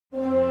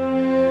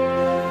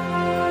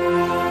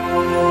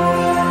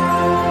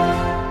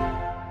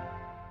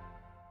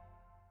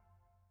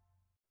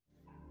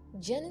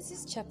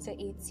Genesis chapter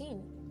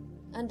 18.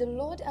 And the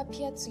Lord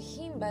appeared to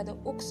him by the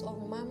oaks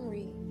of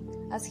Mamre,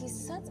 as he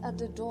sat at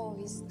the door of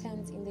his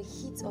tent in the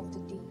heat of the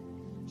day.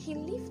 He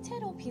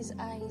lifted up his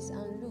eyes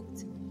and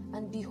looked,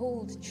 and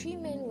behold, 3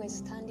 men were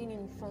standing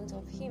in front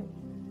of him.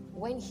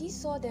 When he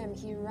saw them,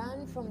 he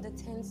ran from the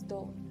tent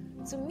door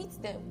to meet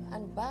them,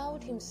 and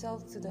bowed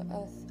himself to the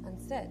earth, and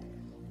said,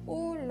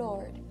 O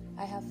Lord,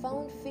 I have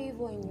found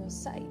favor in your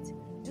sight.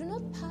 Do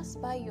not pass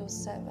by your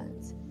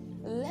servant.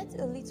 Let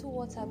a little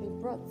water be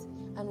brought,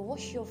 and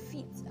wash your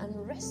feet,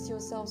 and rest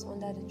yourselves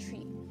under the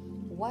tree,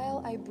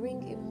 while I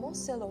bring a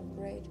morsel of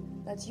bread,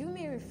 that you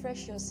may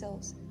refresh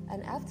yourselves,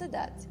 and after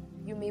that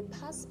you may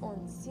pass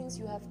on, since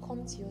you have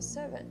come to your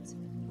servant.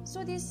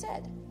 So they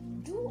said,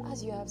 Do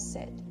as you have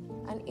said.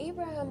 And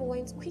Abraham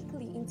went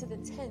quickly into the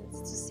tent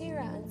to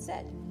Sarah and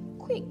said,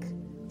 Quick,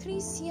 3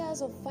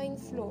 seahs of fine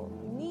flour,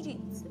 knead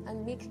it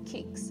and make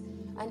cakes.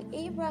 And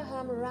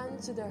Abraham ran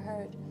to the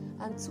herd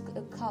and took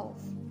a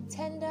calf,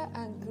 tender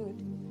and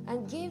good,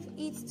 and gave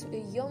it to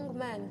a young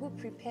man who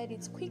prepared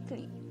it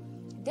quickly.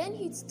 Then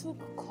he took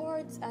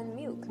curds and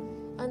milk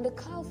and the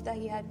calf that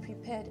he had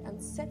prepared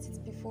and set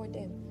it before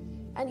them.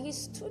 And he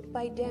stood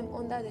by them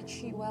under the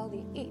tree while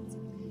they ate.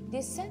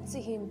 They said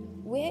to him,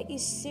 Where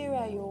is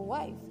Sarah your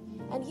wife?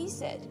 And he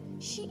said,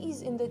 She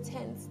is in the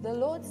tent. The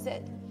Lord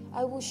said,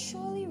 I will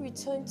surely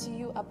return to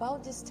you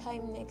about this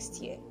time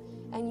next year,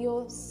 and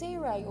your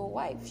Sarah your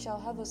wife shall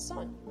have a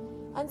son.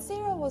 And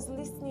Sarah was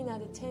listening at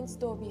the tent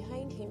door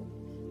behind him.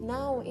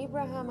 Now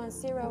Abraham and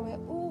Sarah were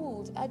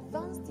old,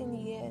 advanced in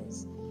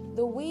years.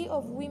 The way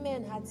of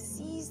women had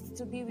ceased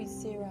to be with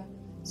Sarah.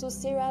 So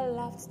Sarah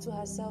laughed to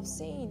herself,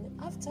 saying,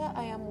 After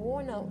I am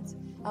worn out,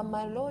 and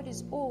my Lord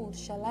is old,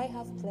 shall I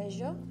have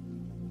pleasure?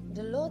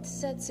 The Lord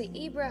said to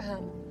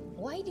Abraham,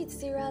 Why did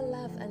Sarah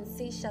laugh and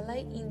say, Shall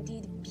I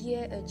indeed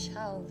bear a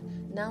child,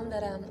 now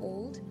that I am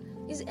old?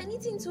 Is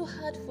anything too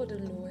hard for the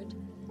Lord?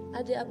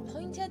 At the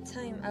appointed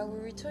time I will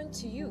return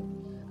to you,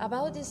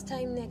 about this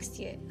time next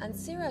year, and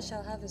Sarah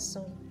shall have a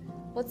son.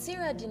 But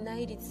Sarah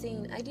denied it,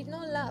 saying, I did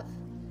not laugh,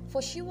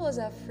 for she was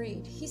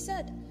afraid. He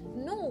said,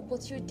 No,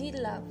 but you did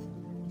laugh.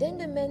 Then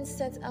the men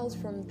set out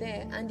from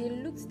there, and they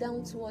looked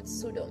down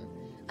towards Sodom.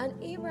 And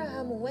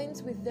Abraham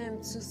went with them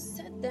to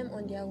set them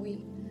on their way.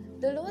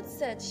 The Lord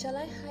said, Shall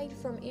I hide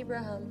from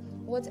Abraham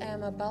what I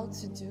am about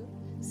to do?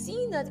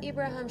 Seeing that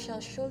Abraham shall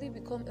surely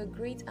become a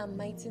great and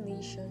mighty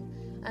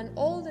nation, and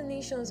all the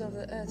nations of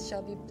the earth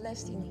shall be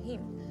blessed in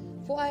him.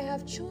 For I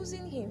have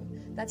chosen him,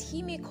 that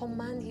he may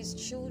command his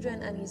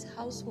children and his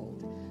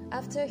household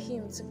after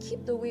him to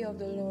keep the way of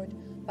the Lord,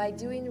 by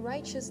doing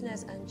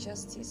righteousness and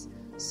justice,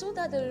 so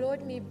that the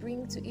Lord may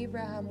bring to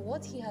Abraham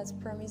what he has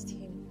promised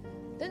him.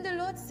 Then the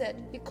Lord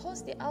said,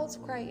 Because the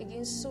outcry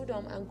against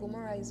Sodom and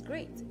Gomorrah is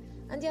great,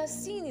 and their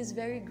sin is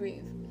very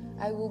grave,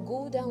 I will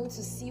go down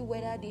to see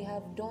whether they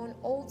have done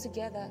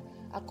altogether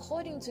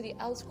according to the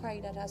outcry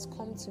that has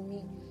come to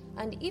me,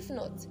 and if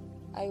not,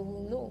 I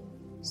will know.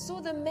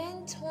 So the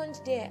men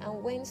turned there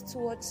and went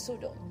towards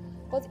Sodom,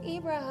 but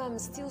Abraham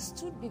still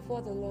stood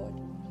before the Lord.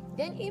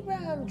 Then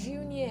Abraham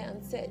drew near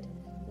and said,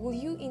 Will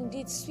you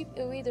indeed sweep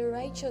away the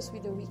righteous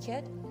with the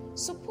wicked?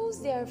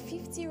 Suppose there are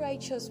 50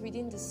 righteous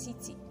within the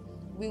city.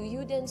 Will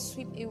you then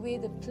sweep away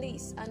the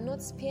place and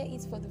not spare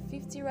it for the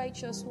 50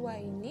 righteous who are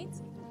in it?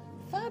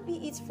 Far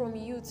be it from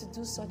you to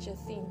do such a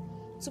thing,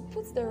 to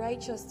put the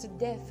righteous to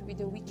death with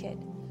the wicked,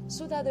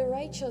 so that the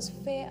righteous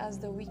fare as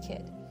the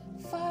wicked.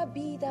 Far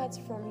be that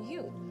from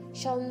you.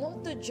 Shall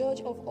not the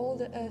judge of all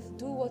the earth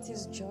do what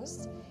is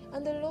just?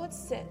 And the Lord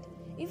said,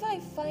 If I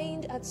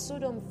find at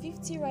Sodom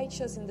 50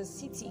 righteous in the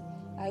city,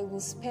 I will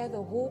spare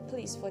the whole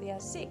place for their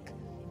sake.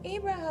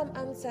 Abraham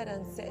answered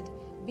and said,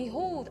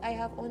 Behold, I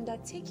have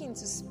undertaken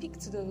to speak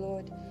to the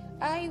Lord,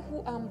 I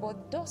who am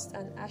but dust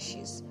and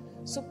ashes.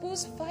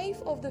 Suppose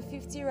 5 of the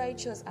 50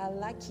 righteous are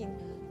lacking,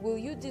 will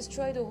you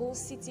destroy the whole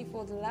city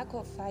for the lack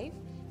of 5?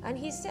 And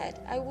he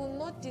said, I will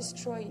not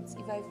destroy it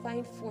if I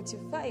find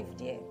 45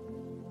 there.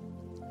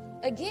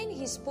 Again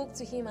he spoke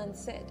to him and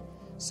said,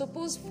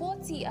 Suppose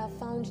 40 are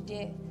found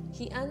there.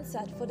 He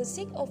answered, For the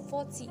sake of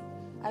 40,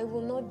 I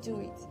will not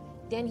do it.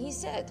 Then he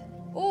said,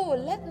 Oh,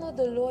 let not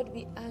the Lord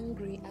be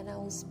angry, and I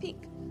will speak.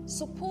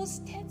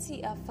 Suppose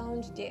 30 are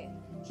found there.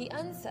 He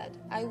answered,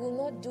 I will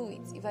not do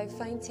it if I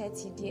find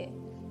 30 there.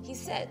 He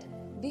said,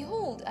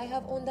 Behold, I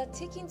have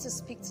undertaken to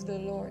speak to the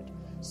Lord.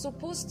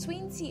 Suppose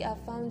 20 are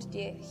found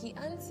there. He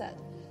answered,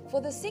 For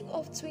the sake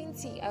of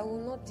 20, I will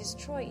not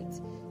destroy it.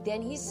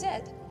 Then he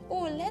said,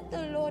 Oh, let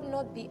the Lord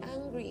not be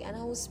angry, and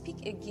I will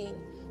speak again.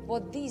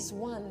 But these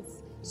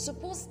ones,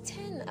 suppose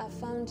 10 are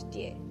found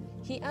there.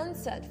 He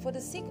answered, For the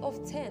sake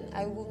of 10,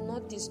 I will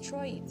not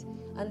destroy it.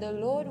 And the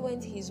Lord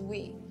went his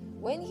way,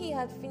 when he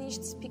had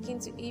finished speaking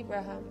to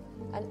Abraham,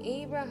 and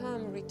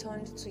Abraham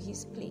returned to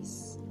his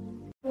place.